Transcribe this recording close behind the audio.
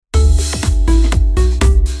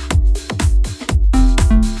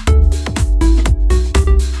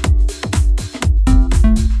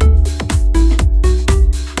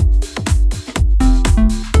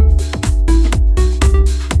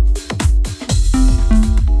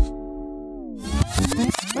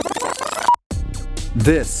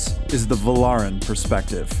This is the Valarin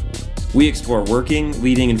Perspective. We explore working,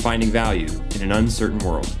 leading, and finding value in an uncertain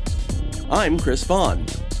world. I'm Chris Vaughn.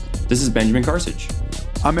 This is Benjamin Karsich.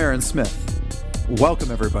 I'm Aaron Smith. Welcome,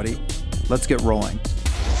 everybody. Let's get rolling.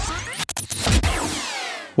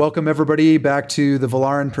 Welcome, everybody, back to the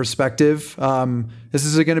Valarin Perspective. This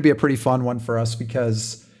is going to be a pretty fun one for us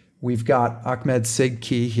because we've got Ahmed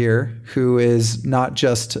Sidky here, who is not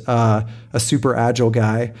just a super agile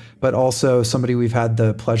guy, but also somebody we've had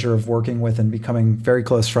the pleasure of working with and becoming very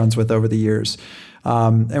close friends with over the years.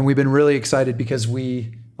 And we've been really excited because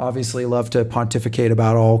we obviously love to pontificate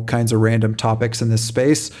about all kinds of random topics in this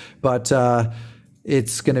space, but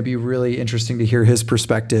it's going to be really interesting to hear his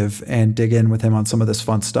perspective and dig in with him on some of this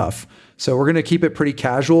fun stuff. So we're going to keep it pretty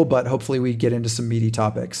casual, but hopefully we get into some meaty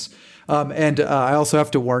topics. And I also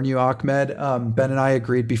have to warn you, Ahmed, Ben and I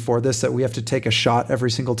agreed before this that we have to take a shot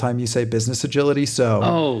every single time you say business agility. So,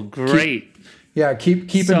 oh, great.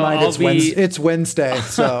 Keep in mind it's Wednesday.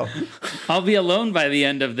 So I'll be alone by the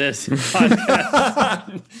end of this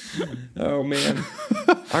podcast. Oh, man.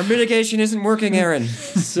 Our mitigation isn't working, Aaron.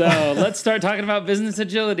 So let's start talking about business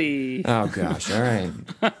agility. Oh, gosh. All right.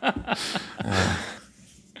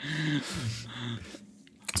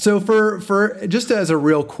 So for just as a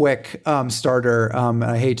real quick starter, and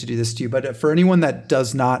I hate to do this to you, but for anyone that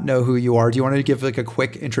does not know who you are, do you want to give like a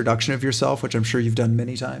quick introduction of yourself, which I'm sure you've done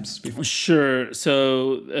many times before? Sure.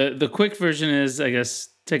 So the quick version is, I guess,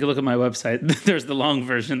 take a look at my website. There's the long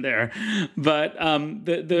version there. But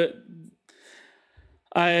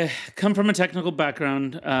I come from a technical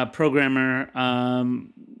background, programmer,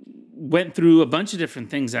 went through a bunch of different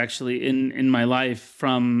things actually in my life,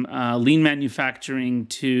 from lean manufacturing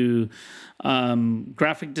to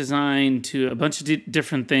graphic design to a bunch of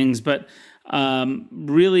different things. But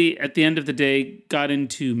really, at the end of the day, got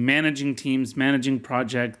into managing teams, managing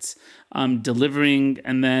projects, delivering.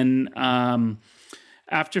 And then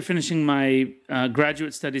after finishing my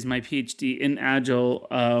graduate studies, my PhD in Agile,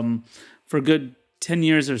 for a good 10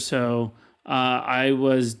 years or so, I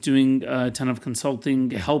was doing a ton of consulting,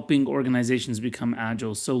 helping organizations become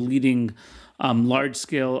agile. So leading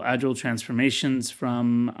large-scale agile transformations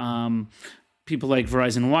from people like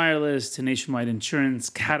Verizon Wireless to Nationwide Insurance,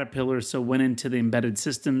 Caterpillar. So went into the embedded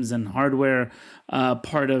systems and hardware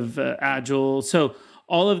part of agile. So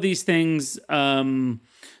all of these things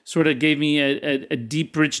sort of gave me a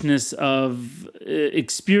deep richness of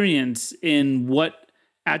experience in what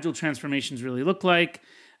agile transformations really look like.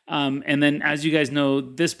 And then, as you guys know,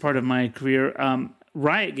 this part of my career,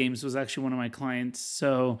 Riot Games was actually one of my clients.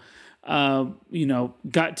 So, got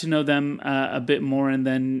to know them a bit more, and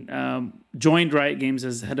then joined Riot Games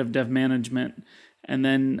as head of dev management. And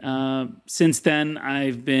then since then,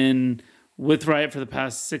 I've been with Riot for the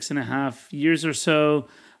past 6.5 years or so.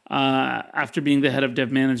 After being the head of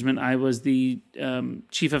dev management, I was the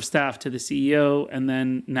chief of staff to the CEO, and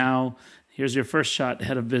then now here's your first shot,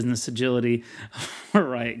 head of business agility for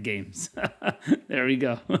Riot Games. There we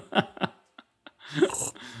go.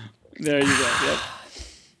 There you go.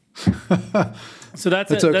 Yep. So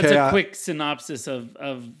that's a quick synopsis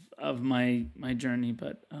of my journey.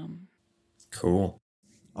 But cool,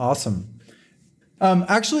 awesome.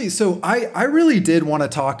 Actually, so I really did want to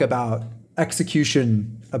talk about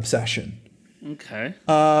execution obsession. Okay.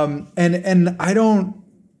 And I don't.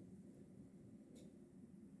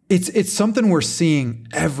 It's something we're seeing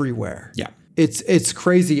everywhere. Yeah. It's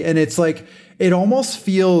crazy. And it's like, it almost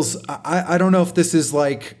feels, I don't know if this is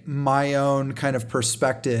like my own kind of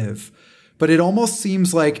perspective, but it almost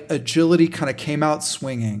seems like agility kind of came out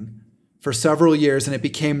swinging for several years and it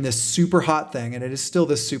became this super hot thing. And it is still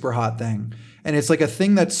this super hot thing. And it's like a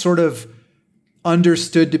thing that's sort of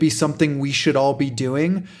understood to be something we should all be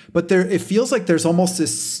doing. But it feels like there's almost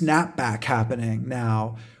this snapback happening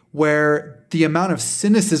now, where the amount of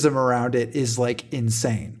cynicism around it is like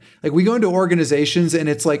insane. Like we go into organizations and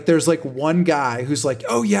it's like, there's like one guy who's like,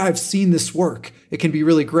 oh yeah, I've seen this work. It can be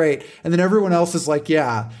really great. And then everyone else is like,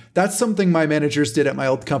 yeah, that's something my managers did at my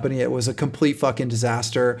old company. It was a complete fucking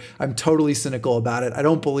disaster. I'm totally cynical about it. I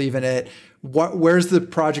don't believe in it. Where's the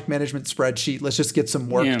project management spreadsheet? Let's just get some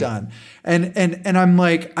work done. And I'm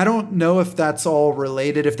like, I don't know if that's all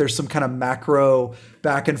related, if there's some kind of macro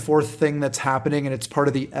back and forth thing that's happening and it's part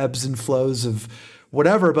of the ebbs and flows of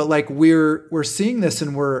whatever. But like we're seeing this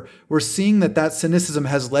and we're seeing that cynicism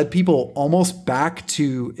has led people almost back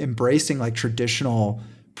to embracing like traditional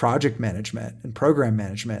project management and program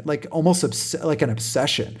management, like almost like an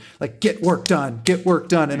obsession, like get work done.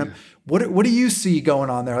 And what do you see going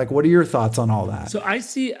on there? Like, what are your thoughts on all that? So I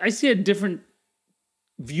see a different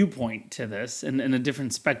viewpoint to this and a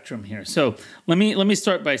different spectrum here. So let me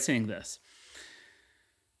start by saying this.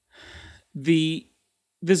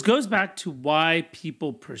 This goes back to why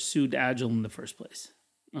people pursued Agile in the first place.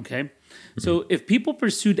 Okay. So if people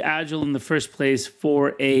pursued Agile in the first place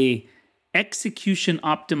for a execution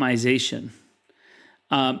optimization,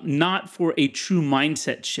 not for a true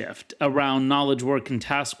mindset shift around knowledge work and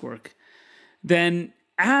task work, then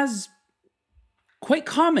as quite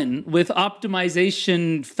common with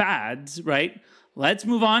optimization fads, right? Let's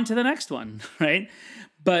move on to the next one, right?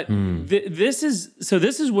 But this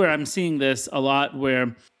is where I'm seeing this a lot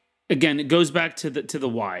where, again, it goes back to the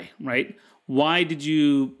why, right? Why did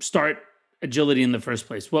you start agility in the first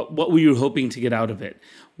place? What were you hoping to get out of it?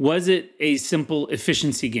 Was it a simple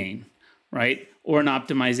efficiency gain, right? Or an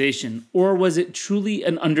optimization? Or was it truly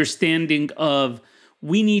an understanding of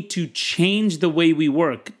we need to change the way we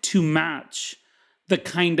work to match the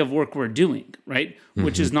kind of work we're doing, right?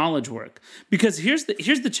 Which is knowledge work. Because here's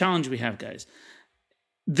the challenge we have, guys.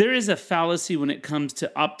 There is a fallacy when it comes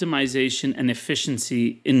to optimization and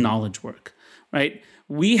efficiency in knowledge work, right?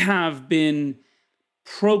 We have been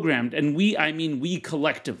programmed, and I mean we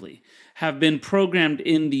collectively, have been programmed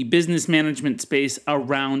in the business management space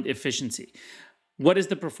around efficiency. What is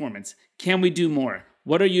the performance? Can we do more?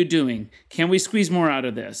 What are you doing? Can we squeeze more out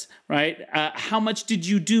of this, right? How much did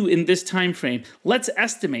you do in this time frame? Let's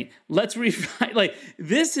estimate. Let's refine. Like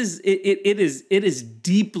this is it is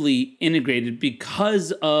deeply integrated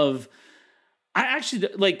because of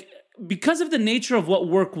because of the nature of what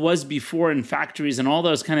work was before in factories and all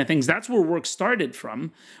those kind of things. That's where work started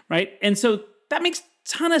from, right? And so that makes a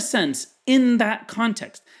ton of sense in that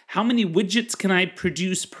context. How many widgets can I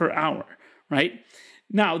produce per hour, right?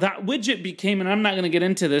 Now, that widget became, and I'm not going to get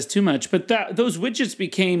into this too much, but those widgets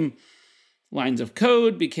became lines of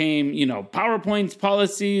code, became, PowerPoints,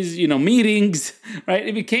 policies, meetings, right?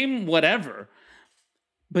 It became whatever.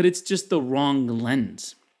 But it's just the wrong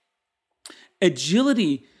lens.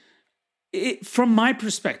 Agility, from my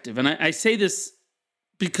perspective, and I say this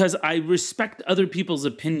because I respect other people's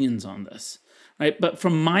opinions on this, right? But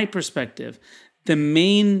from my perspective, the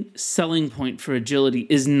main selling point for agility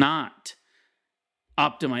is not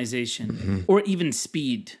optimization or even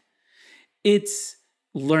speed. It's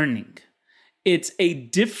learning. It's a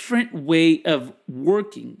different way of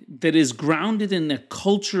working that is grounded in a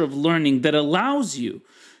culture of learning that allows you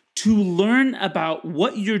to learn about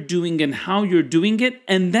what you're doing and how you're doing it.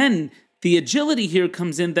 And then the agility here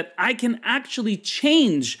comes in that I can actually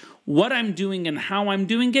change what I'm doing and how I'm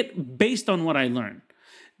doing it based on what I learn.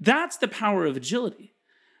 That's the power of agility,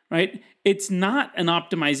 right? It's not an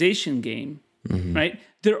optimization game. Right?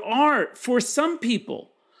 There are, for some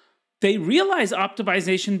people, they realize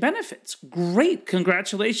optimization benefits. Great,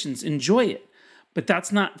 congratulations, enjoy it. But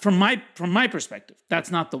that's not, from my perspective,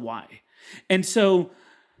 that's not the why. And so,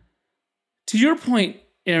 to your point,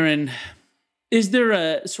 Aaron, is there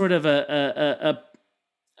a sort of a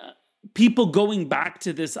people going back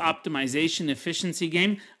to this optimization efficiency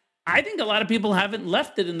game? I think a lot of people haven't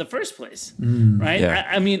left it in the first place, right? Yeah.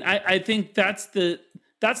 I think that's the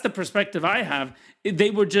perspective I have.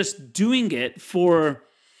 They were just doing it for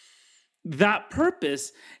that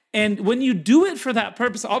purpose. And when you do it for that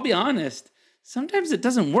purpose, I'll be honest, sometimes it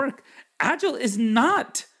doesn't work. Agile is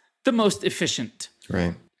not the most efficient.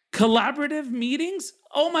 Right. Collaborative meetings,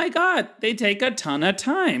 oh my God, they take a ton of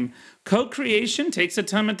time. Co-creation takes a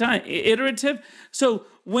ton of time. Iterative. So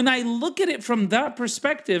when I look at it from that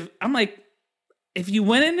perspective, I'm like, if you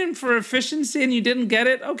went in for efficiency and you didn't get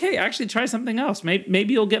it, okay, actually try something else.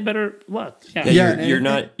 Maybe you'll get better luck. You're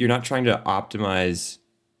not trying to optimize.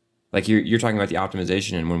 Like you're talking about the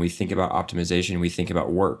optimization, and when we think about optimization, we think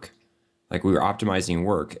about work. Like we were optimizing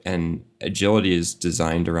work, and agility is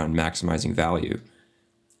designed around maximizing value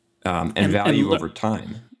and value over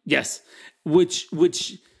time. Yes, which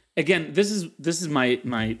again, this is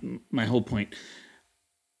my whole point.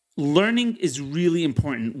 Learning is really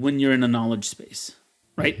important when you're in a knowledge space,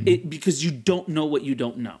 right? Because you don't know what you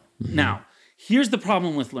don't know. Now, here's the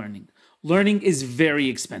problem with learning. Learning is very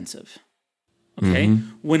expensive, okay?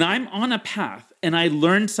 When I'm on a path and I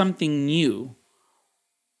learn something new,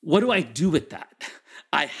 what do I do with that?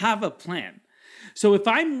 I have a plan. So if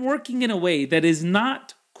I'm working in a way that is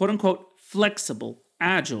not, quote unquote, flexible,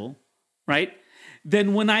 agile, right?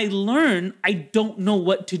 Then when I learn, I don't know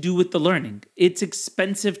what to do with the learning. It's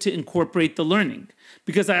expensive to incorporate the learning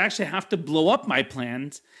because I actually have to blow up my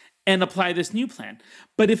plans and apply this new plan.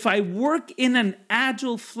 But if I work in an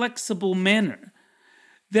agile, flexible manner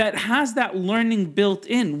that has that learning built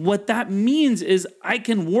in, what that means is I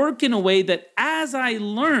can work in a way that as I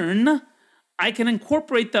learn, I can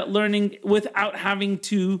incorporate that learning without having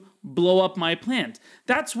to blow up my plans.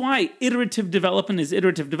 That's why iterative development is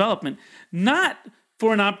iterative development, not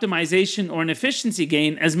for an optimization or an efficiency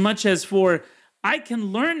gain as much as for I can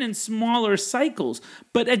learn in smaller cycles.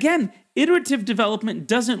 But again, iterative development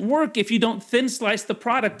doesn't work if you don't thin slice the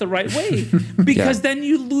product the right way, because then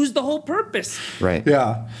you lose the whole purpose. Right.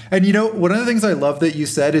 Yeah. And one of the things I love that you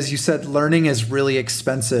said is learning is really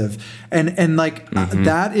expensive. And like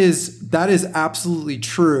that is absolutely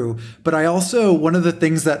true. But I also, one of the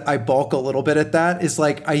things that I balk a little bit at that is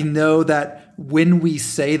like, I know that when we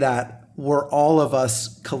say that, we're all of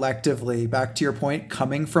us collectively, back to your point,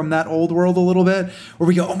 coming from that old world a little bit, where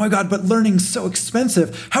we go, oh my God, but learning's so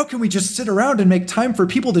expensive. How can we just sit around and make time for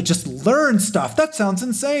people to just learn stuff? That sounds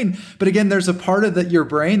insane. But again, there's a part of your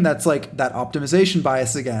brain that's like that optimization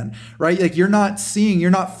bias again, right? Like you're not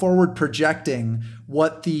forward projecting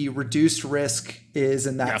what the reduced risk is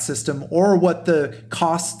in that system, or what the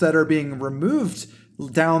costs that are being removed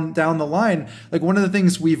down the line. Like one of the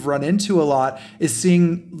things we've run into a lot is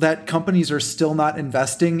seeing that companies are still not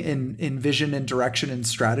investing in vision and direction and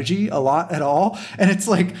strategy a lot at all. And it's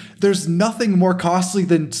like, there's nothing more costly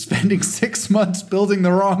than spending 6 months building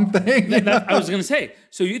the wrong thing. I was going to say,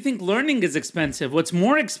 so you think learning is expensive. What's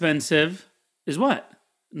more expensive is what?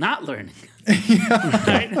 Not learning.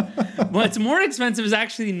 Right? What's more expensive is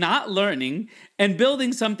actually not learning and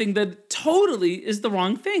building something that totally is the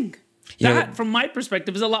wrong thing. That, from my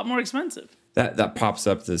perspective, is a lot more expensive. That pops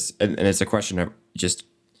up this, and it's a question I've just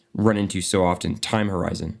run into so often: time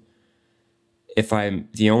horizon. If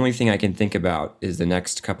the only thing I can think about is the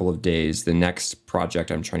next couple of days, the next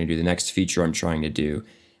project I'm trying to do, the next feature I'm trying to do,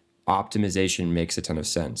 optimization makes a ton of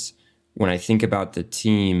sense. When I think about the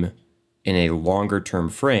team in a longer term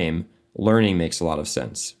frame, learning makes a lot of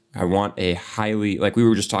sense. I want a highly, like we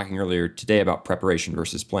were just talking earlier today about preparation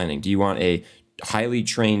versus planning. Do you want a highly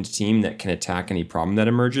trained team that can attack any problem that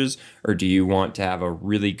emerges, or do you want to have a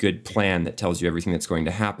really good plan that tells you everything that's going to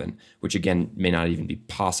happen, which again may not even be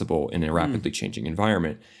possible in a rapidly changing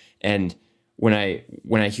environment? And when I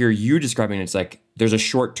hear you describing it, it's like there's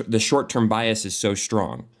the short-term bias is so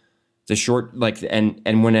strong. If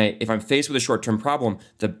I'm faced with a short-term problem,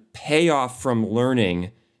 the payoff from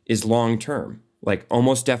learning is long-term. Like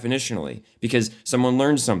almost definitionally, because someone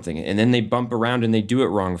learns something and then they bump around and they do it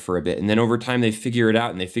wrong for a bit. And then over time they figure it out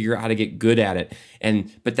and they figure out how to get good at it.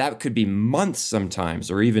 But that could be months sometimes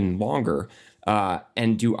or even longer.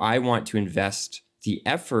 And do I want to invest the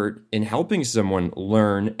effort in helping someone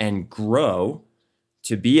learn and grow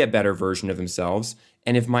to be a better version of themselves?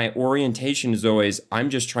 And if my orientation is always, I'm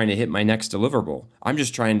just trying to hit my next deliverable. I'm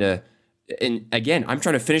trying to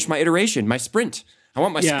finish my iteration, my sprint. I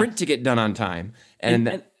want my sprint to get done on time.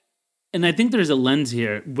 And I think there's a lens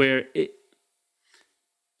here where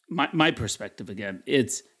my perspective again,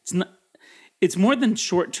 it's more than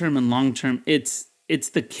short-term and long-term. It's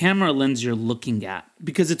the camera lens you're looking at,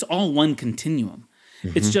 because it's all one continuum.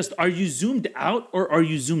 Mm-hmm. It's just, are you zoomed out or are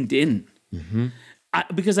you zoomed in? Mm-hmm.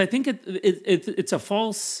 Because I think it's a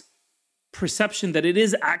false perception that it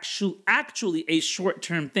is actually a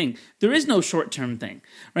short-term thing. There is no short-term thing,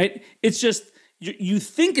 right? It's just, you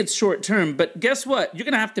think it's short term, but guess what? You're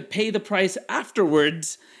going to have to pay the price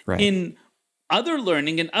afterwards in other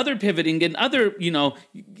learning and other pivoting and other,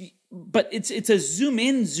 but it's a zoom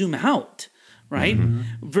in, zoom out, right?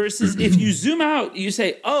 Mm-hmm. Versus if you zoom out, you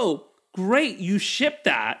say, oh, great, you shipped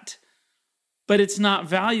that, but it's not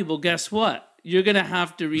valuable. Guess what? You're going to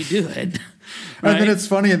have to redo it. Right? And then it's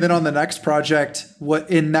funny. And then on the next project, what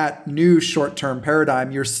in that new short-term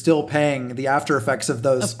paradigm, you're still paying the after effects of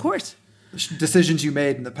those. Of course. Decisions you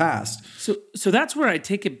made in the past. So that's where I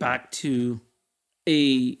take it back to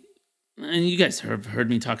and you guys have heard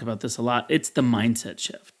me talk about this a lot. It's the mindset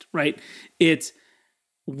shift, right? It's,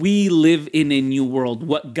 we live in a new world.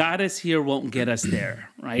 What got us here won't get us there,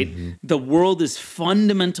 right? Mm-hmm. The world is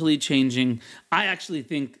fundamentally changing. I actually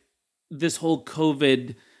think this whole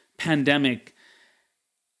COVID pandemic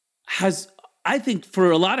I think for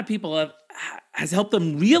a lot of people has helped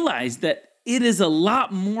them realize that it is a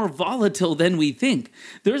lot more volatile than we think.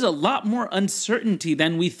 There's a lot more uncertainty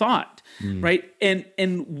than we thought, right?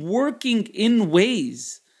 And working in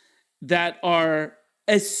ways that are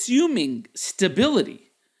assuming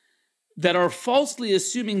stability, that are falsely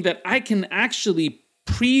assuming that I can actually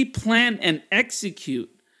pre-plan and execute.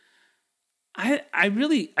 I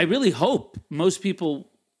really hope most people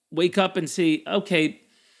wake up and say, okay,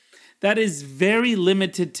 that is very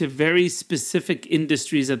limited to very specific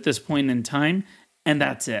industries at this point in time, and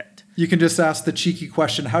that's it. You can just ask the cheeky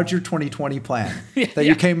question, how'd your 2020 plan that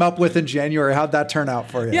you came up with in January, how'd that turn out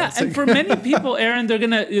for you? Yeah, and for many people, Aaron, they're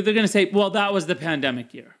gonna say, well, that was the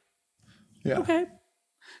pandemic year. Yeah. Okay.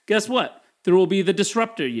 Guess what? There will be the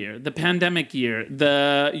disruptor year, the pandemic year,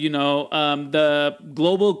 the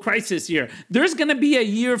global crisis year. There's going to be a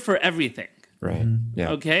year for everything. Right.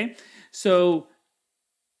 Yeah. Okay. So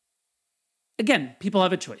again, people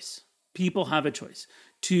have a choice. People have a choice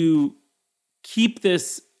to keep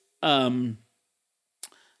this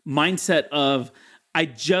mindset of, I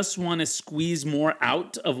just want to squeeze more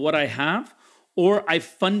out of what I have, or I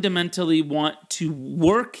fundamentally want to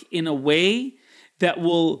work in a way that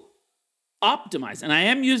will optimize, and I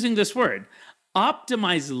am using this word,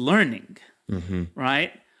 optimize learning,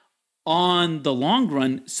 right, on the long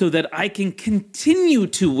run so that I can continue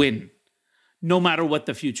to win no matter what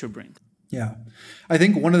the future brings. Yeah. I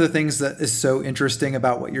think one of the things that is so interesting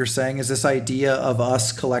about what you're saying is this idea of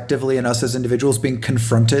us collectively and us as individuals being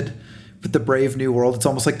confronted with the brave new world. It's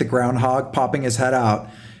almost like the groundhog popping his head out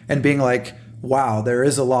and being like, wow, there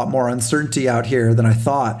is a lot more uncertainty out here than I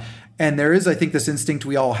thought. And there is, I think, this instinct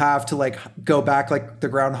we all have to like go back like the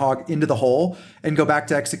groundhog into the hole and go back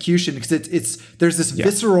to execution, because there's this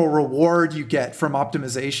visceral reward you get from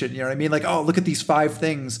optimization. You know what I mean? Like, oh, look at these 5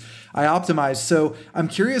 things I optimized. So I'm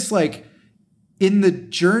curious, like in the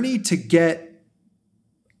journey to get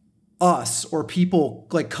us or people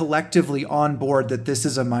like collectively on board that this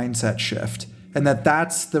is a mindset shift and that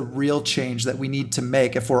that's the real change that we need to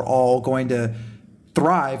make if we're all going to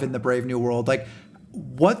thrive in the brave new world. Like,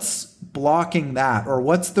 what's blocking that, or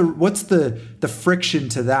what's the friction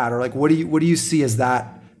to that, or like what do you see as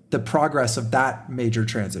that the progress of that major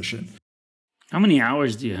transition? How many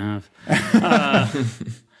hours do you have?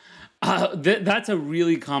 That's a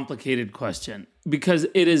really complicated question because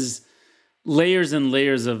it is layers and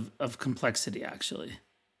layers of complexity, actually.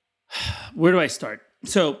 Where do I start?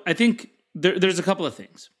 So I think there's a couple of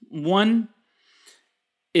things. One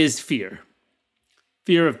is fear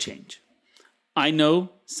of change. I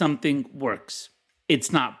know something works. It's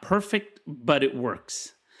not perfect, but it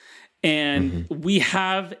works. And we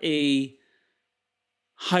have a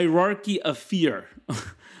hierarchy of fear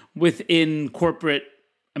within corporate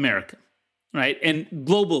America, right? And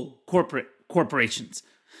global corporations,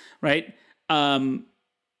 right?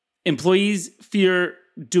 Employees fear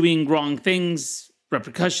doing wrong things,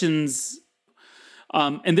 repercussions.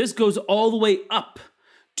 And this goes all the way up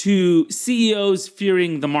to CEOs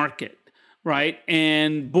fearing the market, right?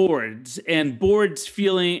 And boards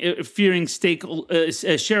fearing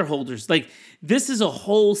shareholders. Like, this is a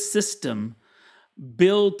whole system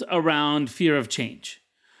built around fear of change.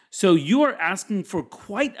 So you are asking for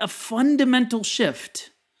quite a fundamental shift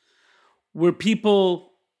where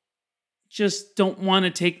people just don't want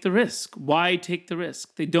to take the risk. Why take the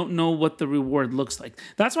risk? They don't know what the reward looks like.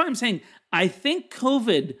 That's why I'm saying I think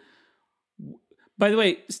COVID, by the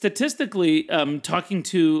way, statistically, talking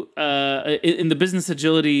to in the Business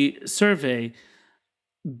Agility Survey,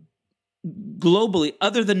 globally,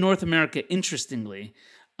 other than North America, interestingly,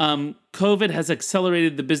 COVID has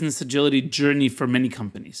accelerated the business agility journey for many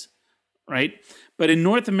companies, right? But in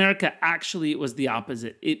North America, actually, it was the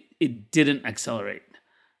opposite. It didn't accelerate,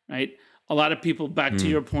 right? A lot of people, back to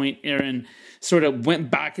your point, Aaron, sort of went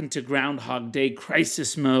back into Groundhog Day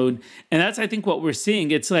crisis mode. And that's, I think, what we're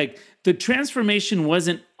seeing. It's like the transformation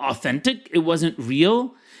wasn't authentic. It wasn't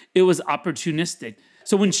real. It was opportunistic.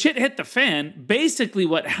 So when shit hit the fan, basically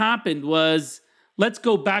what happened was, let's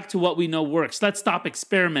go back to what we know works. Let's stop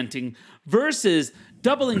experimenting, versus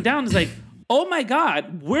doubling down is like, oh my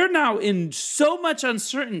God, we're now in so much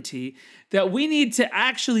uncertainty that we need to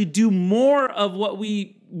actually do more of what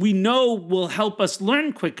we know will help us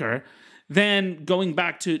learn quicker than going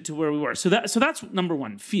back to where we were. So that's number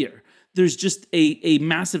one, fear. There's just a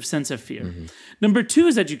massive sense of fear. Mm-hmm. Number two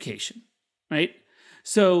is education, right?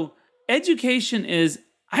 So education is,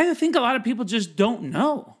 I think a lot of people just don't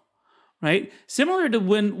know, right? Similar to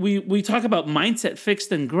when we talk about mindset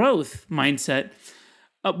fixed and growth mindset,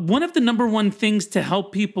 one of the number one things to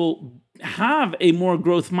help people have a more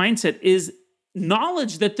growth mindset is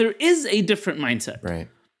knowledge that there is a different mindset. Right.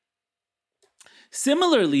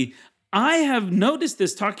 Similarly, I have noticed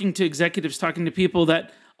this talking to executives, talking to people,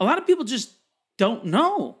 that a lot of people just don't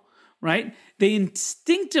know, right? They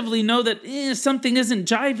instinctively know that something isn't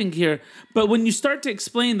jiving here. But when you start to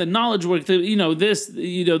explain the knowledge work,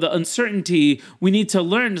 the uncertainty we need to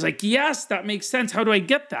learn, it's like, yes, that makes sense. How do I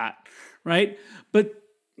get that, right? But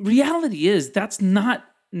reality is that's not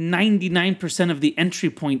 99% of the entry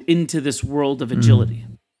point into this world of agility.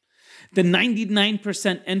 The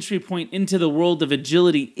 99% entry point into the world of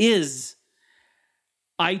agility is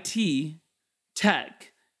IT,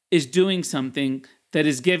 tech, is doing something that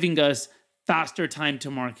is giving us faster time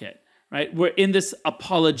to market, right? We're in this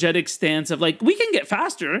apologetic stance of like, we can get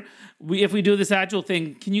faster if we do this agile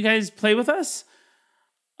thing. Can you guys play with us?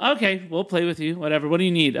 Okay, we'll play with you, whatever. What do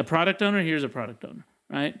you need? A product owner? Here's a product owner,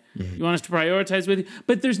 right? You want us to prioritize with you?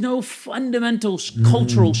 But there's no fundamental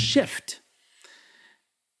cultural shift,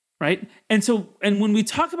 right? And when we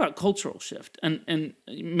talk about cultural shift, and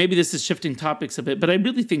maybe this is shifting topics a bit, but I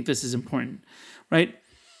really think this is important, right?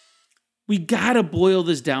 We gotta boil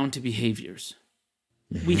this down to behaviors.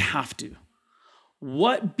 We have to.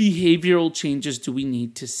 What behavioral changes do we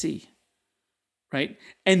need to see, right?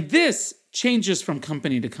 And this changes from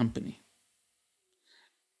company to company.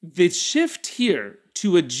 The shift here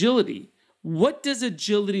to agility, what does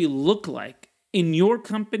agility look like in your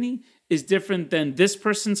company is different than this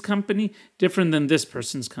person's company, different than this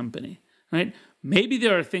person's company, right? Maybe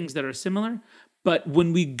there are things that are similar, but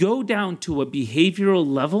when we go down to a behavioral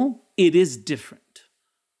level, it is different.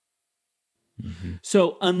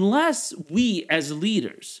 So unless we as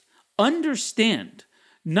leaders understand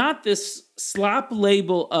not this slap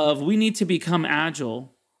label of we need to become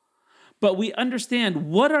agile, but we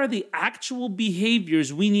understand what are the actual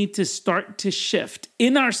behaviors we need to start to shift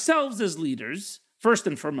in ourselves as leaders, first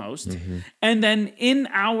and foremost, and then in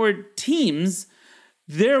our teams,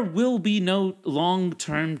 there will be no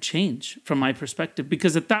long-term change from my perspective,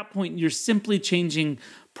 because at that point, you're simply changing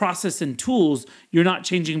process and tools. You're not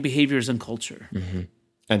changing behaviors and culture.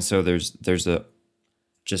 And so there's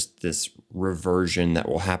just this reversion that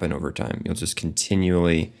will happen over time. You'll just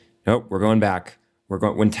continually, nope, we're going back.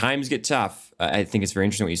 When times get tough, I think it's very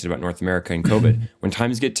interesting what you said about North America and COVID. When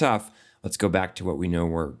times get tough, let's go back to what we know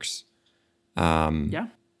works. Yeah.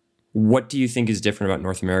 What do you think is different about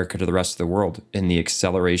North America to the rest of the world in the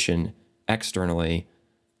acceleration external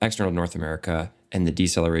North America, and the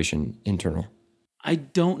deceleration internal? I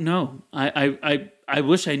don't know. I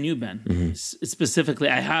wish I knew, Ben. Specifically,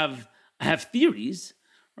 I have theories,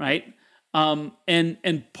 right?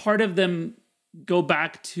 And part of them go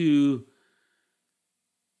back to,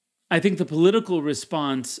 I think, the political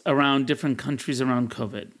response around different countries around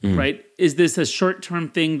COVID, right? Is this a short-term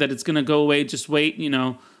thing that it's going to go away? Just wait,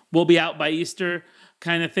 we'll be out by Easter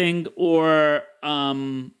kind of thing? Or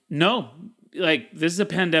no, like this is a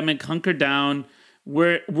pandemic, hunker down.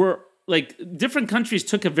 We're like different countries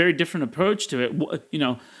took a very different approach to it.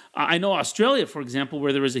 I know Australia, for example,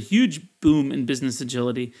 where there was a huge boom in business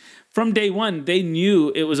agility. From day one, they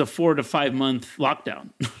knew it was a 4 to 5 month lockdown,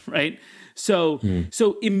 right? So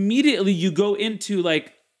immediately you go into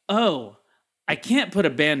like, oh, I can't put a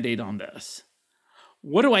Band-Aid on this.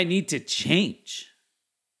 What do I need to change,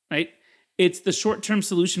 right? It's the short-term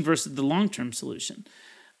solution versus the long-term solution.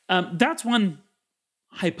 That's one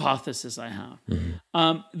hypothesis I have.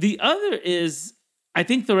 The other is, I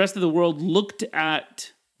think the rest of the world looked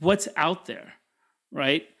at what's out there,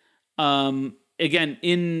 right? Again,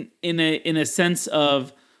 in a sense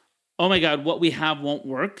of, oh my God, what we have won't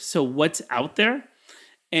work. So what's out there?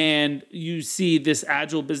 And you see this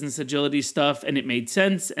agile business agility stuff, and it made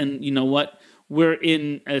sense. And you know what? We're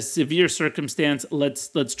in a severe circumstance.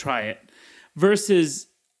 Let's try it. Versus,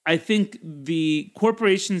 I think the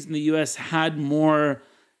corporations in the US had more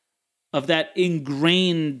of that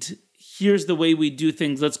ingrained, here's the way we do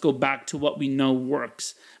things. Let's go back to what we know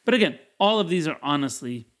works. But again, all of these are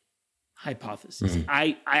honestly hypotheses.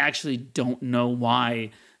 I actually don't know why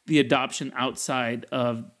the adoption outside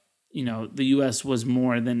of the US was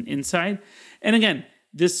more than inside. And again,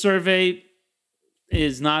 this survey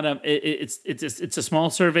is not it's a small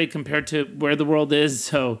survey compared to where the world is.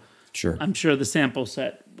 So sure, I'm sure the sample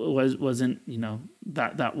set wasn't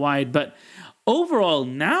that wide. But overall,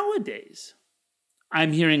 nowadays,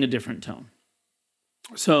 I'm hearing a different tone.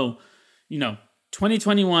 So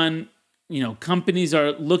 2021, companies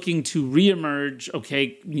are looking to reemerge.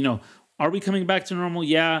 Okay, are we coming back to normal?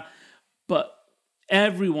 Yeah. But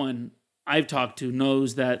everyone I've talked to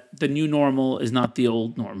knows that the new normal is not the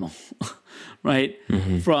old normal, right?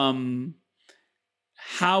 From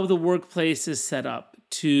how the workplace is set up,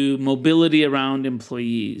 to mobility around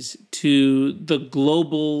employees, to the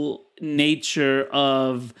global nature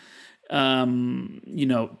of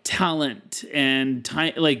talent and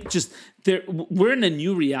time, we're in a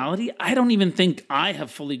new reality. I don't even think I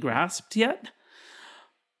have fully grasped yet.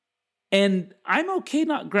 And I'm okay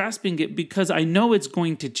not grasping it because I know it's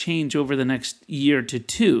going to change over the next year to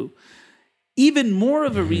two. Even more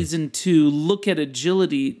of a reason to look at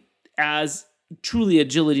agility as truly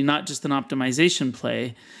agility, not just an optimization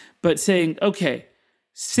play, but saying, okay,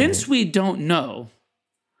 since we don't know,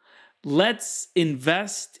 let's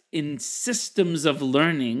invest in systems of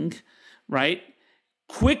learning, right?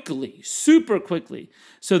 Quickly, super quickly,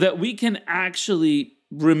 so that we can actually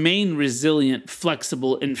remain resilient,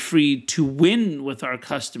 flexible, and free to win with our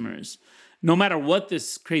customers, no matter what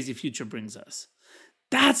this crazy future brings us.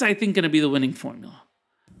 That's, I think, going to be the winning formula,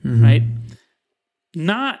 right?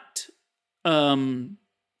 Not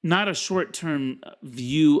a short-term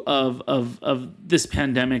view of this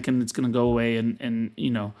pandemic and it's going to go away and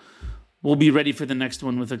we'll be ready for the next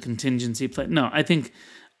one with a contingency plan. No, I think,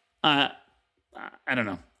 I don't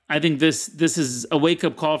know. I think this is a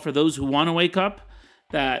wake-up call for those who want to wake up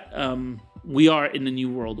that we are in a new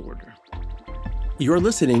world order. You're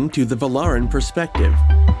listening to The Valarin Perspective.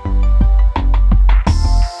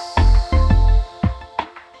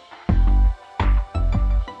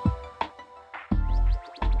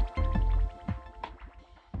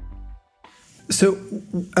 So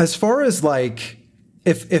as far as like,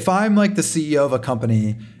 if I'm like the CEO of a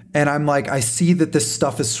company and I'm like, I see that this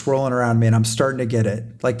stuff is swirling around me and I'm starting to get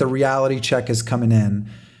it, like the reality check is coming in,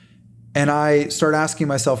 and I start asking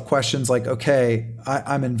myself questions like, okay,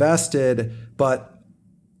 I'm invested, but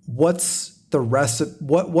what's the recipe?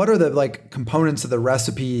 What are the like components of the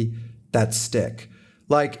recipe that stick?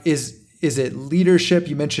 Like, is it leadership?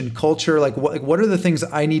 You mentioned culture. Like what are the things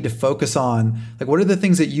I need to focus on? Like, what are the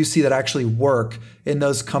things that you see that actually work in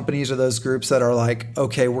those companies or those groups that are like,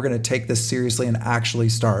 okay, we're going to take this seriously and actually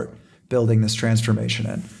start building this transformation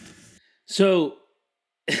in? So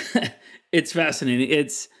it's fascinating.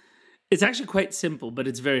 It's actually quite simple, but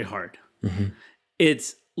it's very hard. Mm-hmm.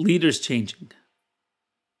 It's leaders changing.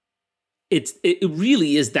 It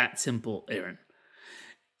really is that simple, Aaron.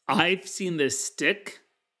 I've seen this stick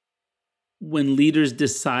when leaders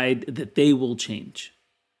decide that they will change,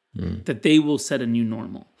 that they will set a new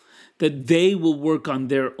normal, that they will work on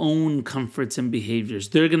their own comforts and behaviors.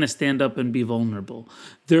 They're going to stand up and be vulnerable.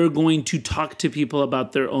 They're going to talk to people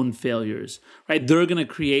about their own failures, right? They're going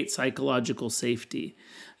to create psychological safety.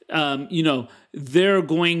 They're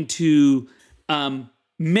going to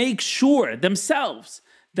make sure themselves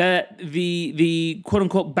that the quote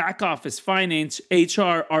unquote back office, finance,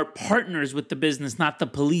 HR are partners with the business, not the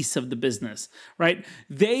police of the business, right?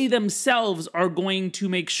 They themselves are going to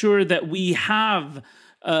make sure that we have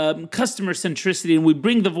customer centricity and we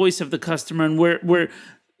bring the voice of the customer, and where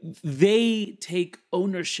they take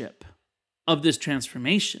ownership of this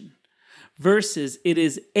transformation versus it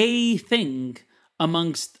is a thing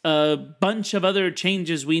amongst a bunch of other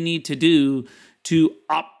changes we need to do to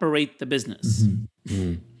operate the business. Mm-hmm.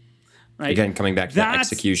 Mm-hmm. Right? Again, coming back to that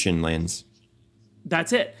execution lens.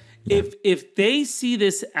 That's it. Yeah. If they see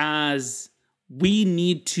this as we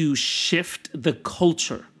need to shift the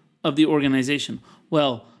culture of the organization,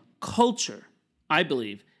 well, culture, I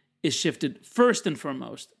believe, is shifted first and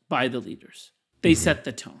foremost by the leaders. They set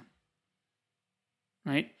the tone,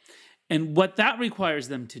 right? And what that requires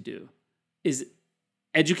them to do is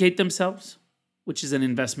educate themselves, which is an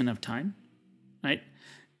investment of time, right?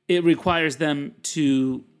 It requires them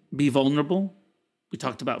to be vulnerable. We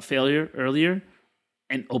talked about failure earlier,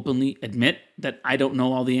 and openly admit that I don't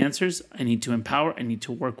know all the answers. I need to empower, I need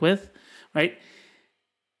to work with, right?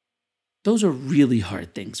 Those are really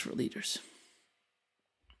hard things for leaders.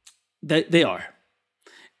 They are.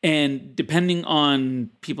 And depending on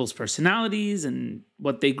people's personalities and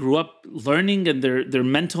what they grew up learning and their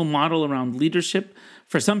mental model around leadership,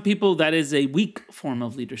 for some people, that is a weak form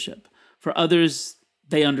of leadership. For others,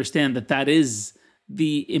 they understand that is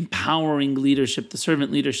the empowering leadership, the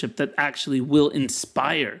servant leadership that actually will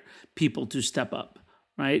inspire people to step up,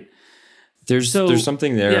 right? There's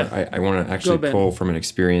something there. Yeah. I want to actually pull from an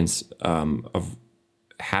experience of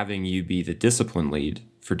having you be the discipline lead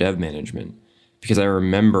for dev management, because I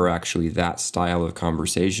remember actually that style of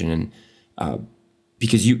conversation, and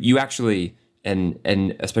because you actually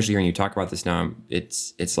and especially hearing you talk about this now,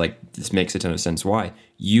 it's like this makes a ton of sense. Why?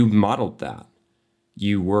 You modeled that.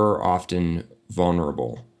 You were often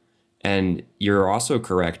vulnerable, and you're also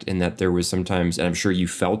correct in that there was sometimes, and I'm sure you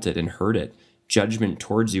felt it and heard it, judgment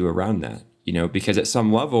towards you around that. Because at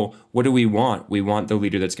some level, what do we want? We want the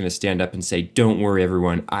leader that's going to stand up and say, don't worry,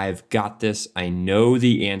 everyone, I've got this. I know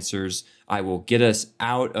the answers. I will get us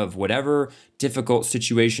out of whatever difficult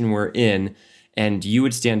situation we're in. And you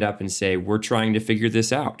would stand up and say, we're trying to figure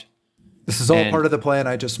this out. This is all part of the plan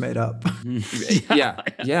I just made up.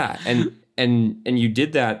 Yeah. And you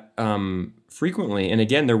did that frequently. And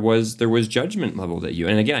again, there was judgment leveled at you.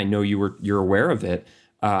 And again, I know you're aware of it.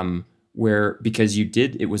 Because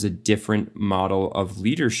it was a different model of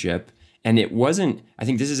leadership, and it wasn't. I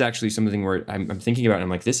think this is actually something where I'm thinking about it, and I'm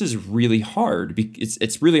like, this is really hard.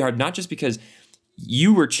 It's really hard, not just because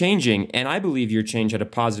you were changing, and I believe your change had a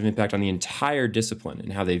positive impact on the entire discipline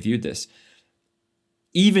and how they viewed this.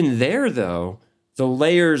 Even there, though, the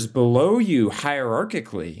layers below you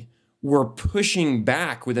hierarchically were pushing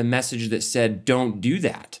back with a message that said, don't do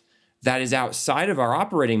that. That is outside of our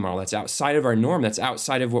operating model. That's outside of our norm. That's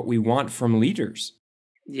outside of what we want from leaders.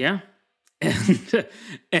 Yeah.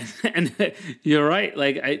 And you're right.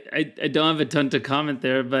 Like, I don't have a ton to comment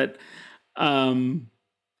there, but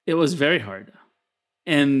it was very hard.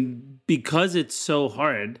 And because it's so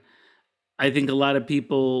hard, I think a lot of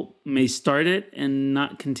people may start it and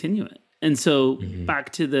not continue it. And so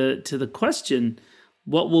back to the question,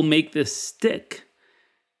 what will make this stick?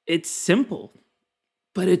 It's simple,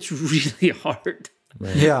 but it's really hard.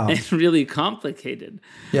 Right. Yeah. And really complicated.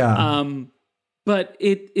 Yeah. But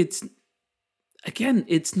it's again,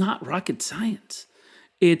 it's not rocket science.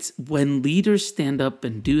 It's when leaders stand up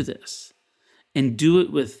and do this and do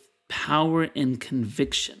it with power and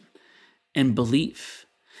conviction and belief.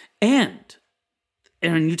 And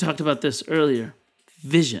Aaron, you talked about this earlier,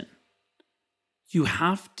 vision. You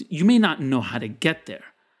may not know how to get there,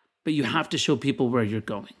 but you have to show people where you're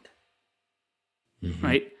going.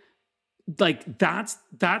 Right? Like that's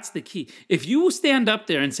the key. If you stand up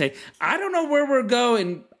there and say, I don't know where we're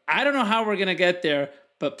going, I don't know how we're gonna get there,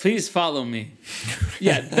 but please follow me.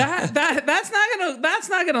 Yeah, that's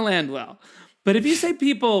not gonna land well. But if you say,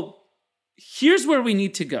 people, here's where we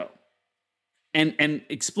need to go, and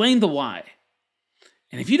explain the why.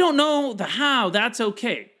 And if you don't know the how, that's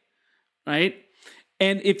okay. Right?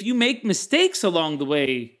 And if you make mistakes along the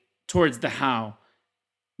way towards the how,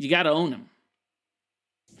 you gotta own them.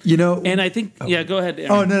 You know, and I think, yeah, go ahead,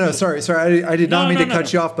 Aaron. Oh, no, sorry. I did not mean to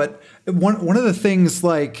cut you off, but one of the things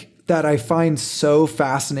like that I find so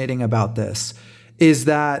fascinating about this is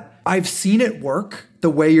that I've seen it work the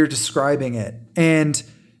way you're describing it. And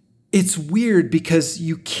it's weird because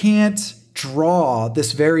you can't draw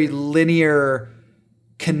this very linear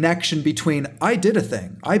connection between I did a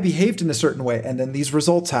thing, I behaved in a certain way, and then these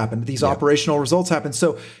results happened, these operational results happened.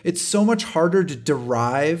 So it's so much harder to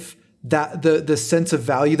derive that the sense of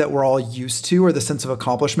value that we're all used to, or the sense of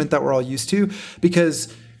accomplishment that we're all used to,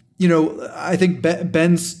 because, you know, I think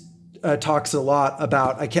Ben's talks a lot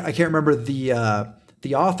about, I can't remember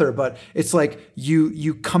the author, but it's like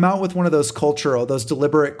you come out with one of those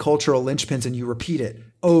deliberate cultural linchpins, and you repeat it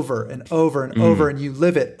over and over and over, and you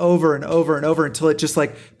live it over and over and over until it just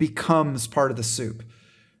like becomes part of the soup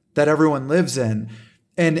that everyone lives in.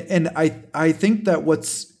 And I think that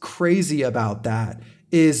what's crazy about that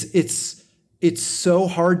is it's so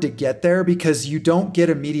hard to get there because you don't get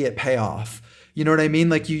immediate payoff. You know what I mean?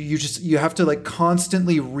 Like you have to like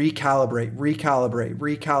constantly recalibrate.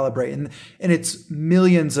 And it's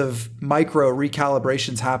millions of micro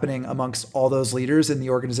recalibrations happening amongst all those leaders in the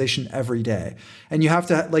organization every day. And you have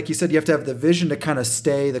to, like you said, you have to have the vision to kind of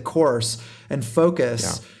stay the course and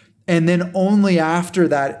focus. Yeah. And then only after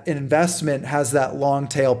that investment has that long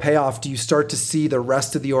tail payoff do you start to see the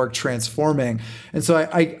rest of the org transforming. And so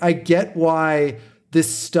I get why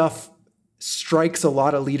this stuff strikes a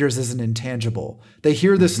lot of leaders as an intangible. They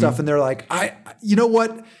hear this stuff and they're like, you know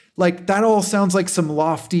what? Like that all sounds like some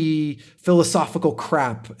lofty philosophical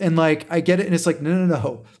crap. And like, I get it. And it's like,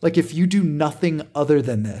 no. Like if you do nothing other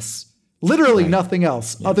than this, literally nothing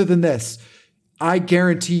else other than this, I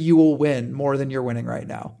guarantee you will win more than you're winning right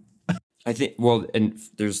now. I think, well, and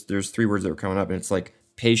there's three words that were coming up, and it's like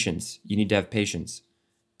patience. You need to have patience.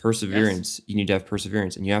 Perseverance. Yes. You need to have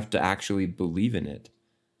perseverance, and you have to actually believe in it.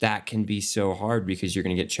 That can be so hard because you're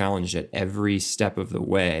going to get challenged at every step of the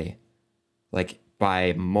way, like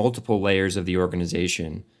by multiple layers of the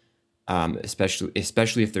organization, especially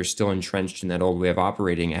if they're still entrenched in that old way of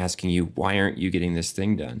operating, asking you, why aren't you getting this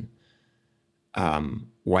thing done?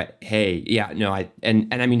 What? Hey, yeah, no,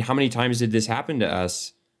 and I mean, how many times did this happen to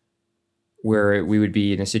us? Where we would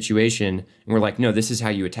be in a situation and we're like, no, this is how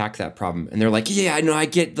you attack that problem. And they're like, yeah, I know, I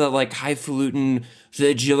get the like highfalutin, the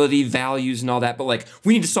agility values and all that, but like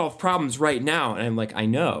we need to solve problems right now. And I'm like, I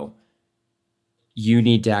know. You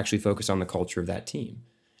need to actually focus on the culture of that team.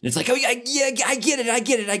 And it's like, oh yeah, I get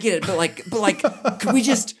it. But like, could we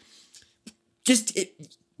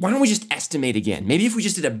why don't we just estimate again? Maybe if we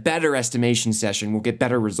just did a better estimation session, we'll get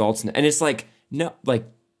better results. And it's like, no, like,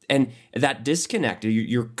 and that disconnect,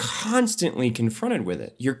 you're constantly confronted with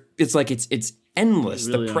it. It's like it's endless,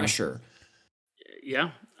 really the pressure.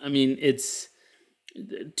 Yeah, I mean, it's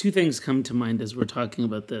two things come to mind as we're talking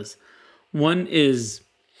about this. One is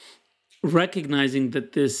recognizing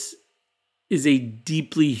that this is a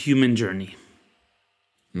deeply human journey.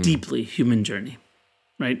 Deeply human journey,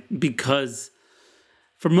 right? Because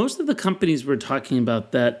for most of the companies we're talking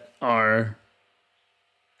about that are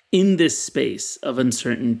in this space of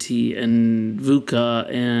uncertainty and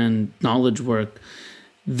VUCA and knowledge work,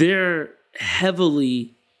 they're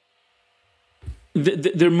heavily,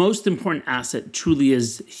 their most important asset truly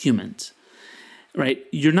is humans, right?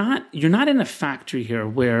 You're not in a factory here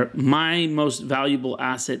where my most valuable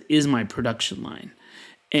asset is my production line.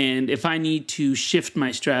 And if I need to shift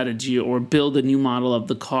my strategy or build a new model of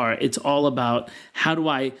the car, it's all about how do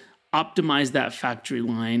I optimize that factory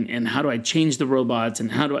line and how do I change the robots and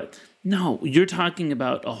how do I... No, you're talking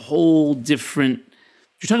about a whole different...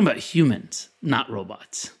 You're talking about humans, not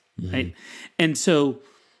robots, right? And so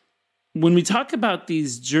when we talk about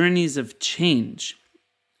these journeys of change,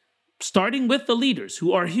 starting with the leaders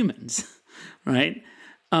who are humans, right?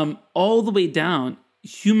 All the way down,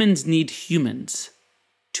 humans need humans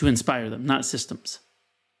to inspire them, not systems,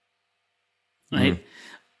 right?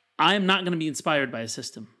 I'm not going to be inspired by a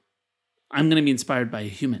system. I'm going to be inspired by a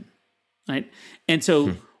human, right? And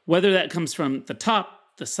so whether that comes from the top,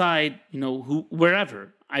 the side,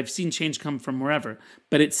 wherever, I've seen change come from wherever,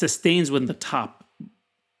 but it sustains when the top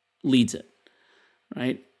leads it,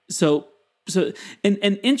 right? So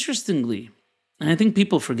and interestingly, and I think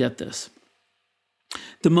people forget this,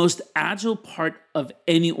 the most agile part of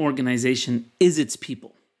any organization is its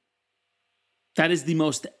people. That is the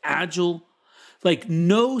most agile, like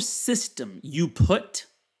no system you put,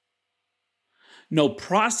 no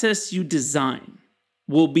process you design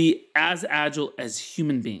will be as agile as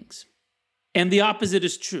human beings. And the opposite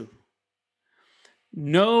is true.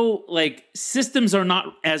 No, systems are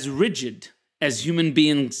not as rigid as human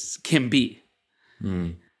beings can be.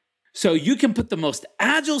 So you can put the most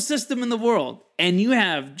agile system in the world and you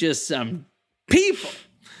have just some people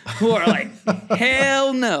who are like,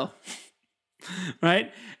 hell no.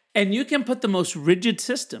 Right? And you can put the most rigid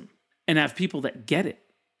system and have people that get it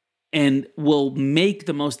and will make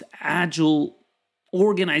the most agile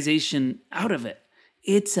organization out of it.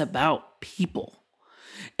 It's about people.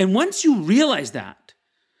 And once you realize that,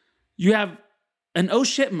 you have an oh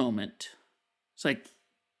shit moment. It's like,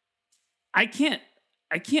 I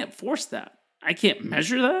can't force that. I can't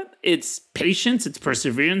measure that. It's patience, it's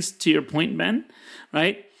perseverance, to your point, Ben,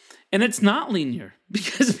 right? And it's not linear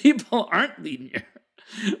because people aren't linear,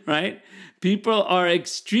 right? People are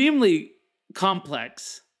extremely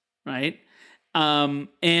complex, right?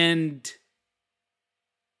 And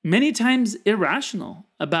many times irrational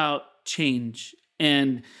about change.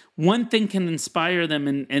 And one thing can inspire them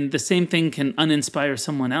and the same thing can uninspire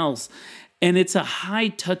someone else. And it's a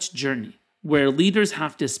high-touch journey where leaders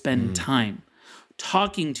have to spend time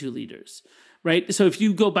talking to leaders, right? So if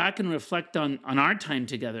you go back and reflect on our time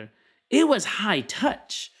together, it was high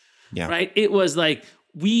touch, right? It was like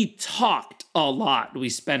we talked a lot. We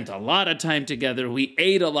spent a lot of time together. We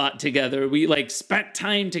ate a lot together. We spent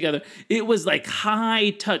time together. It was like high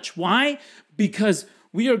touch. Why? Because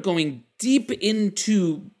we are going deep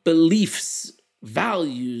into beliefs,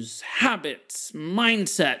 values, habits,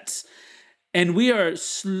 mindsets, and we are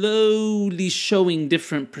slowly showing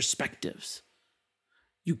different perspectives.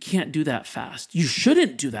 You can't do that fast. You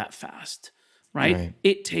shouldn't do that fast, right?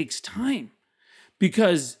 It takes time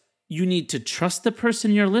because you need to trust the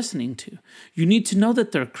person you're listening to. You need to know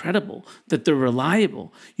that they're credible, that they're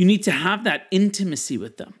reliable. You need to have that intimacy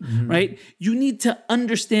with them, right? You need to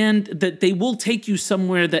understand that they will take you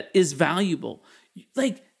somewhere that is valuable.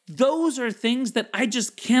 Those are things that I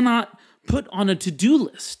just cannot put on a to-do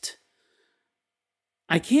list.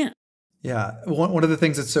 I can't. Yeah. One of the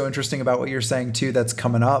things that's so interesting about what you're saying too, that's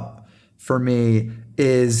coming up for me,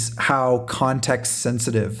 is how context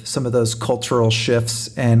sensitive some of those cultural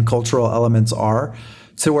shifts and cultural elements are.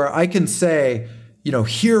 So where I can say,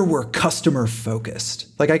 here we're customer focused.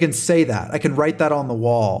 I can say that. I can write that on the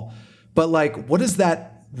wall. But what does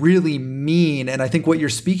that really mean? And I think what you're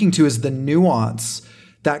speaking to is the nuance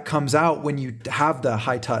that comes out when you have the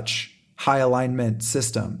high touch, high alignment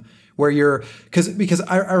system. Where because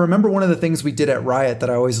I remember one of the things we did at Riot that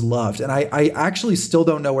I always loved, and I actually still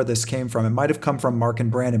don't know where this came from. It might have come from Mark and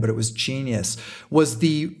Brandon, but it was genius, was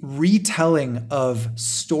the retelling of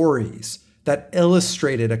stories that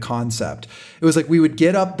illustrated a concept. It was we would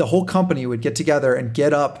get up, the whole company would get together and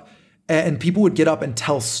get up, and people would get up and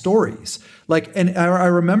tell stories. And I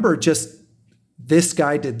remember just, this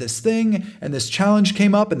guy did this thing and this challenge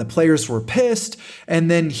came up and the players were pissed and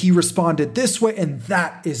then he responded this way and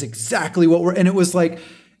that is exactly what and it was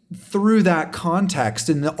through that context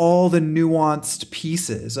and all the nuanced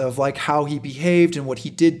pieces of how he behaved and what he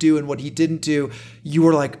did do and what he didn't do, you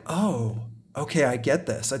were oh, okay, I get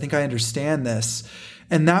this. I think I understand this.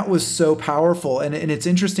 And that was so powerful. And it's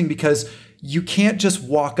interesting because you can't just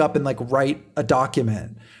walk up and write a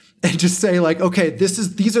document and just say okay,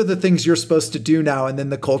 these are the things you're supposed to do now, and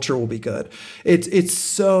then the culture will be good. It's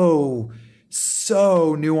so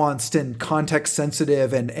so nuanced and context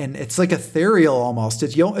sensitive, and it's like ethereal almost.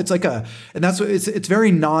 It's like and that's what it's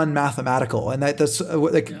very non-mathematical, and that's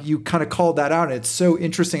you kind of called that out. It's so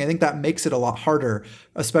interesting. I think that makes it a lot harder,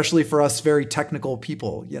 especially for us very technical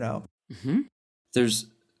people. Mm-hmm. There's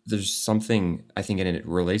something, I think, and it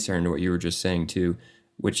relates Aaron to what you were just saying too,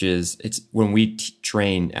 which is it's when we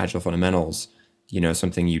train Agile fundamentals.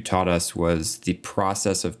 Something you taught us was the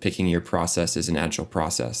process of picking your process is an Agile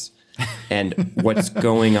process. And what's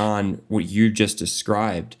going on, what you just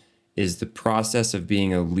described, is the process of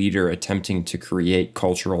being a leader attempting to create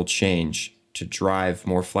cultural change to drive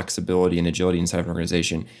more flexibility and agility inside of an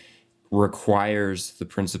organization requires the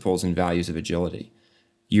principles and values of agility.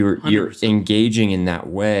 You're engaging in that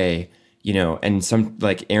way, and some,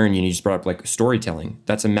 like Aaron, you just brought up like storytelling.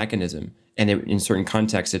 That's a mechanism. And in certain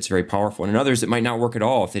contexts, it's very powerful. And in others, it might not work at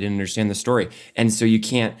all if they didn't understand the story. And so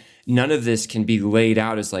none of this can be laid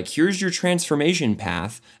out as like, here's your transformation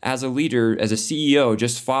path as a leader, as a CEO,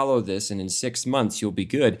 just follow this. And in 6 months, you'll be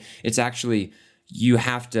good. It's actually, you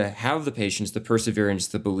have to have the patience, the perseverance,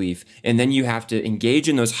 the belief. And then you have to engage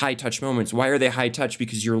in those high touch moments. Why are they high touch?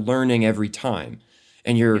 Because you're learning every time.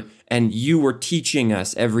 And you were teaching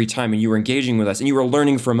us every time, and you were engaging with us, and you were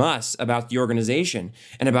learning from us about the organization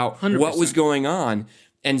and about 100%. What was going on.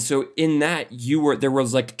 And so in that there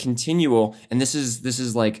was like continual, and this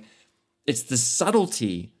is like, it's the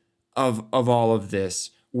subtlety of all of this,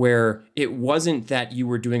 where it wasn't that you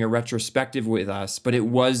were doing a retrospective with us, but it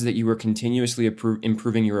was that you were continuously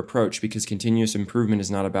improving your approach, because continuous improvement is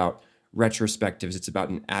not about retrospectives. It's about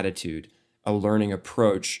an attitude, a learning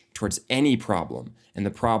approach towards any problem. And the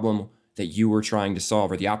problem that you were trying to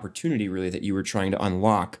solve, or the opportunity really that you were trying to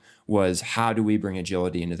unlock, was how do we bring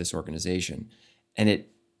agility into this organization? And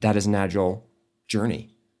that is an Agile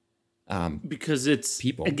journey. Because it's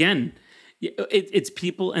people. Again, it's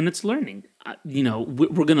people and it's learning.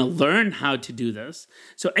 We're going to learn how to do this.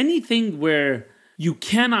 So anything where you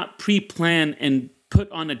cannot pre-plan and put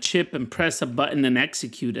on a chip and press a button and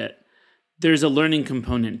execute it, there's a learning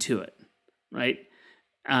component to it, right?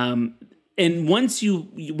 And once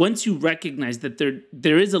you recognize that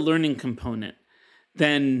there is a learning component,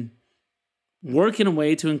 then work in a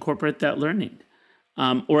way to incorporate that learning.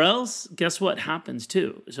 Or else, guess what happens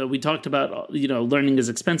too? So we talked about, learning is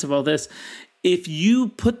expensive, all this. If you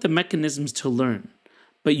put the mechanisms to learn,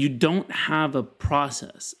 but you don't have a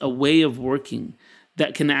process, a way of working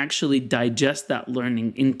that can actually digest that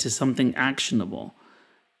learning into something actionable,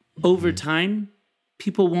 over time,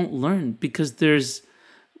 people won't learn, because there's,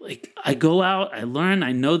 like, I go out, I learn,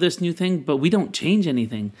 I know this new thing, but we don't change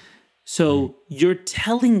anything. So you're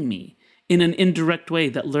telling me in an indirect way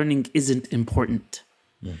that learning isn't important,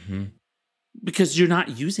 because you're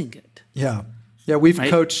not using it. Yeah. Yeah, we've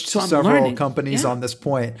coached several companies on this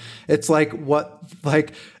point. It's like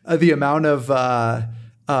the amount of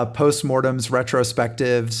postmortems,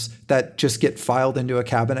 retrospectives that just get filed into a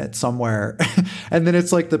cabinet somewhere. And then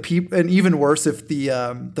it's like the people, and even worse if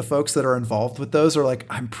the folks that are involved with those are like,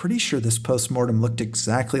 I'm pretty sure this postmortem looked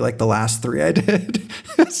exactly like the last 3 I did.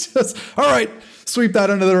 It's just, all right, sweep that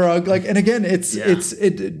under the rug. Like, and again,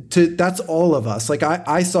 that's all of us. Like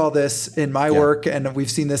I saw this in my work, and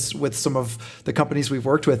we've seen this with some of the companies we've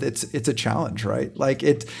worked with. It's a challenge, right? Like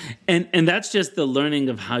and that's just the learning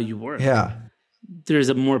of how you work. Yeah. There's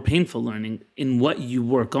a more painful learning in what you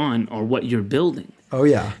work on or what you're building. Oh,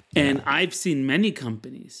 yeah. And I've seen many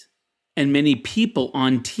companies and many people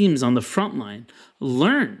on teams on the front line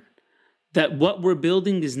learn that what we're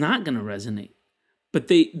building is not going to resonate. But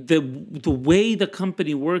the way the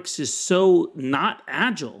company works is so not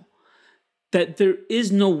agile that there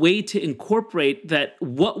is no way to incorporate that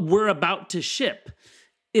what we're about to ship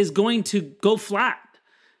is going to go flat.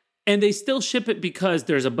 And they still ship it because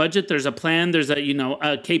there's a budget, there's a plan, there's a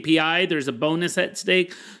KPI, there's a bonus at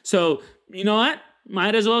stake. So you know what?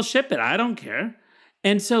 Might as well ship it. I don't care.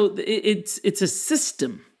 And so it's a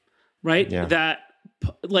system, right? Yeah. That,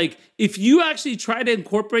 like, if you actually try to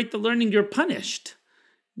incorporate the learning, you're punished.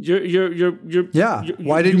 You're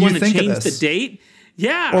Why didn't you think of this? Change the date?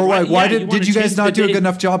 Yeah. Or why did you guys not do a good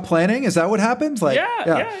enough job planning? Is that what happened? Like,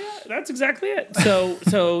 yeah. That's exactly it.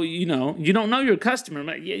 So you don't know your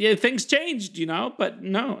customer. Yeah, things changed, but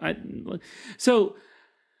no. So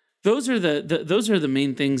those are the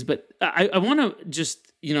main things. But I want to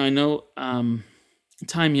just, I know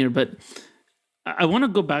time here, but I want to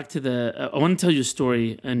go back to I want to tell you a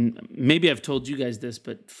story, and maybe I've told you guys this,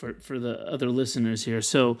 but for the other listeners here.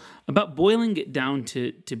 So about boiling it down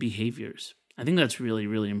to behaviors. I think that's really,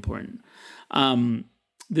 really important.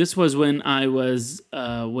 This was when I was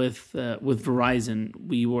with Verizon.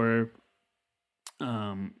 We were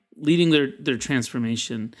leading their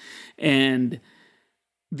transformation. And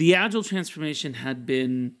the Agile transformation had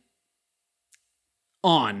been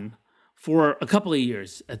on for a couple of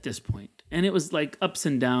years at this point. And it was like ups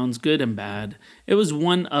and downs, good and bad. It was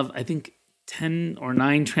one of, I think, 10 or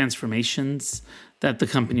 9 transformations that the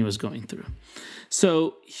company was going through.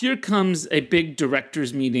 So here comes a big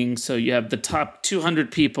directors meeting. So you have the top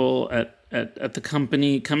 200 people at the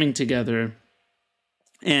company coming together.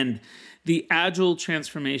 And the Agile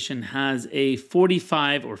transformation has a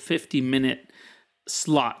 45 or 50-minute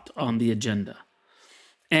slot on the agenda.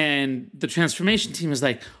 And the transformation team is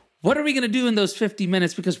like, what are we going to do in those 50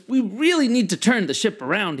 minutes? Because we really need to turn the ship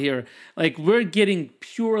around here. Like, we're getting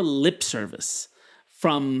pure lip service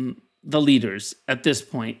from the leaders at this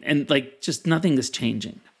point, and like just nothing is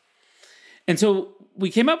changing. And so we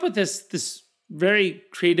came up with this very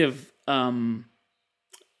creative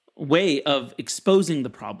way of exposing the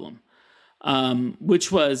problem,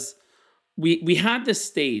 which was we had this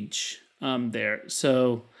stage there.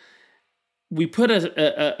 So we put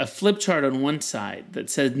a flip chart on one side that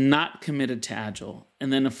said not committed to Agile,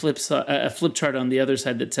 and then a flip chart on the other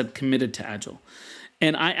side that said committed to Agile.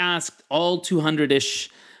 And I asked all 200-ish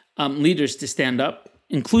leaders to stand up,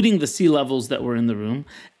 including the C-levels that were in the room.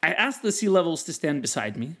 I asked the C-levels to stand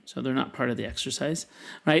beside me, so they're not part of the exercise,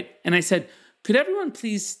 right? And I said, could everyone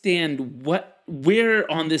please stand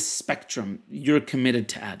where on this spectrum you're committed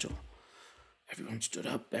to Agile? Everyone stood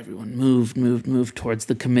up. Everyone moved towards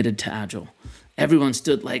the committed to Agile. Everyone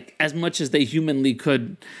stood like as much as they humanly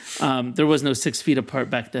could. There was no 6 feet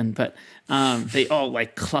apart back then, but they all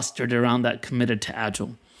like clustered around that committed to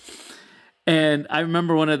Agile. And I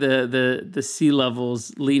remember one of the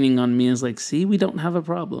C-levels leaning on me and was like, see, we don't have a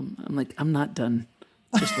problem. I'm like, I'm not done.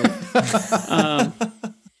 Just wait.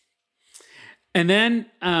 And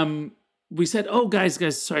then we said, oh, guys,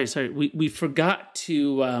 sorry. We forgot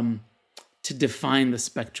to define the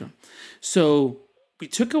spectrum. So we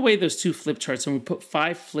took away those 2 flip charts and we put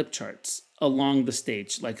 5 flip charts along the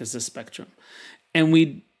stage, like as a spectrum. And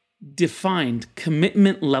we defined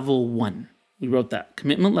commitment level 1. We wrote that,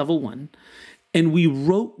 commitment level 1. And we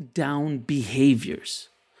wrote down behaviors,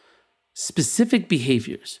 specific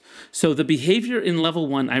behaviors. So the behavior in level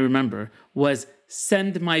 1, I remember, was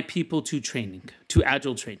send my people to training, to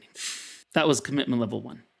Agile training. That was commitment level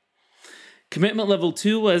 1. Commitment level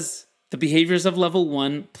 2 was the behaviors of level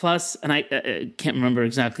 1 plus, and I can't remember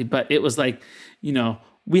exactly, but it was like,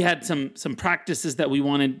 we had some practices that we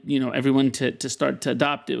wanted, everyone to start to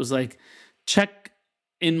adopt. It was like, check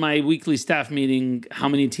in my weekly staff meeting how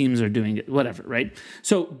many teams are doing it, whatever, right?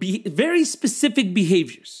 So very specific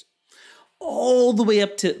behaviors, all the way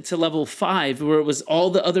up to level 5, where it was all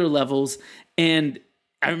the other levels. And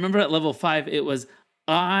I remember at level 5, it was,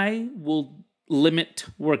 I will limit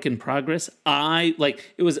work in progress.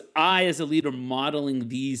 It was I as a leader modeling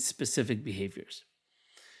these specific behaviors.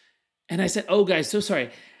 And I said, oh, guys, so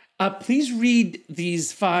sorry. Please read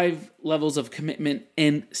these 5 levels of commitment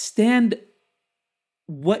and stand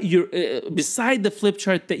what you're beside the flip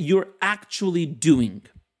chart that you're actually doing.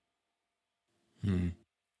 And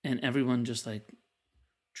everyone just like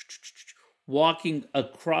walking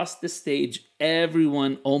across the stage,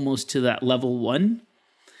 everyone almost to that level 1.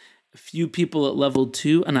 A few people at level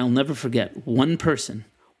 2, and I'll never forget, one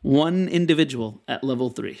individual at level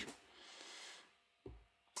 3.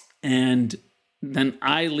 And then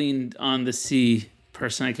I leaned on the C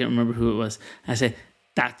person, I can't remember who it was. I said,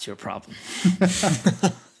 that's your problem.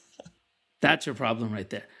 That's your problem right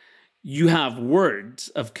there. You have words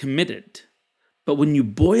of committed, but when you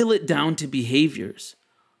boil it down to behaviors,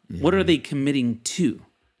 what are they committing to?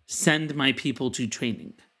 Send my people to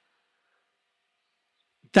training.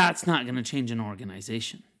 That's not going to change an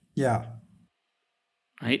organization. Yeah.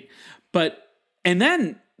 Right? And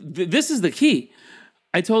then this is the key.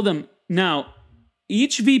 I told them, now,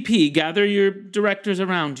 each VP, gather your directors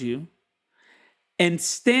around you and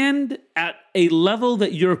stand at a level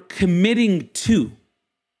that you're committing to.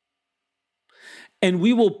 And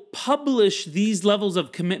we will publish these levels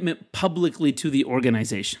of commitment publicly to the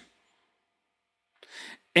organization.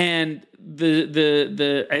 And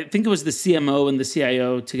the I think it was the CMO and the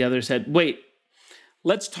CIO together said, wait,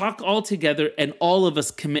 let's talk all together and all of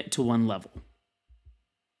us commit to one level.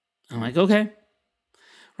 I'm like, okay.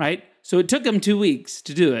 Right? So it took them 2 weeks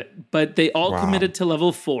to do it, but they all committed to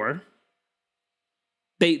level 4.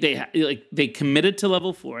 They committed to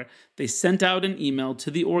level 4. They sent out an email to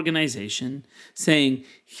the organization saying,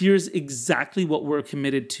 here's exactly what we're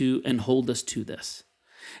committed to and hold us to this.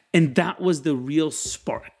 And that was the real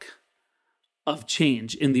spark of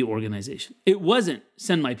change in the organization. It wasn't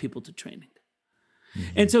send my people to training.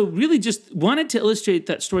 And so really just wanted to illustrate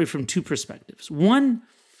that story from two perspectives. One,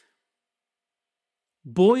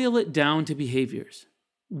 boil it down to behaviors.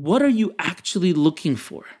 What are you actually looking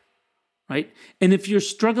for, right? And if you're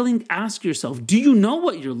struggling, ask yourself, do you know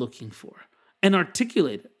what you're looking for? And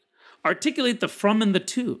articulate it. Articulate the from and the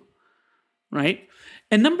to, right?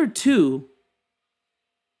 And number two,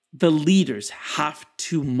 the leaders have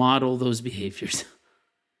to model those behaviors.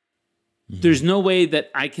 There's no way that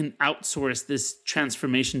I can outsource this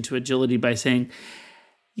transformation to agility by saying,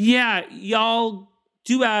 yeah, y'all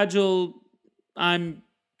do agile. I'm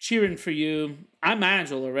cheering for you. I'm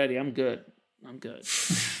agile already. I'm good.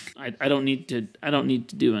 I don't need to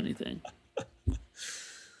do anything.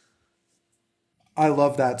 I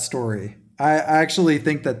love that story. I actually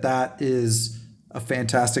think that is a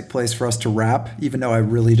fantastic place for us to wrap, even though I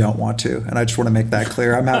really don't want to. And I just want to make that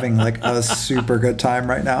clear. I'm having like a super good time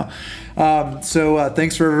right now. So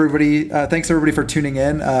thanks for everybody. Thanks everybody for tuning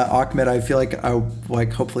in. Ahmed, I feel like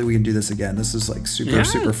hopefully we can do this again. This is like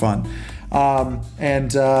super fun.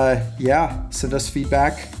 Send us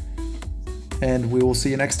feedback and we will see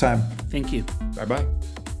you next time. Thank you. Bye-bye.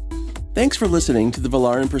 Thanks for listening to The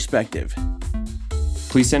Valarin Perspective.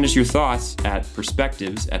 Please send us your thoughts at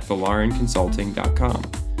perspectives@valarianconsulting.com.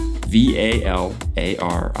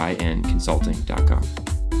 VALARIN consulting.com.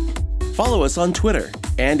 Follow us on Twitter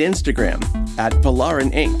and Instagram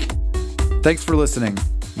 @Valarin Inc. Thanks for listening.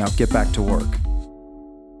 Now get back to work.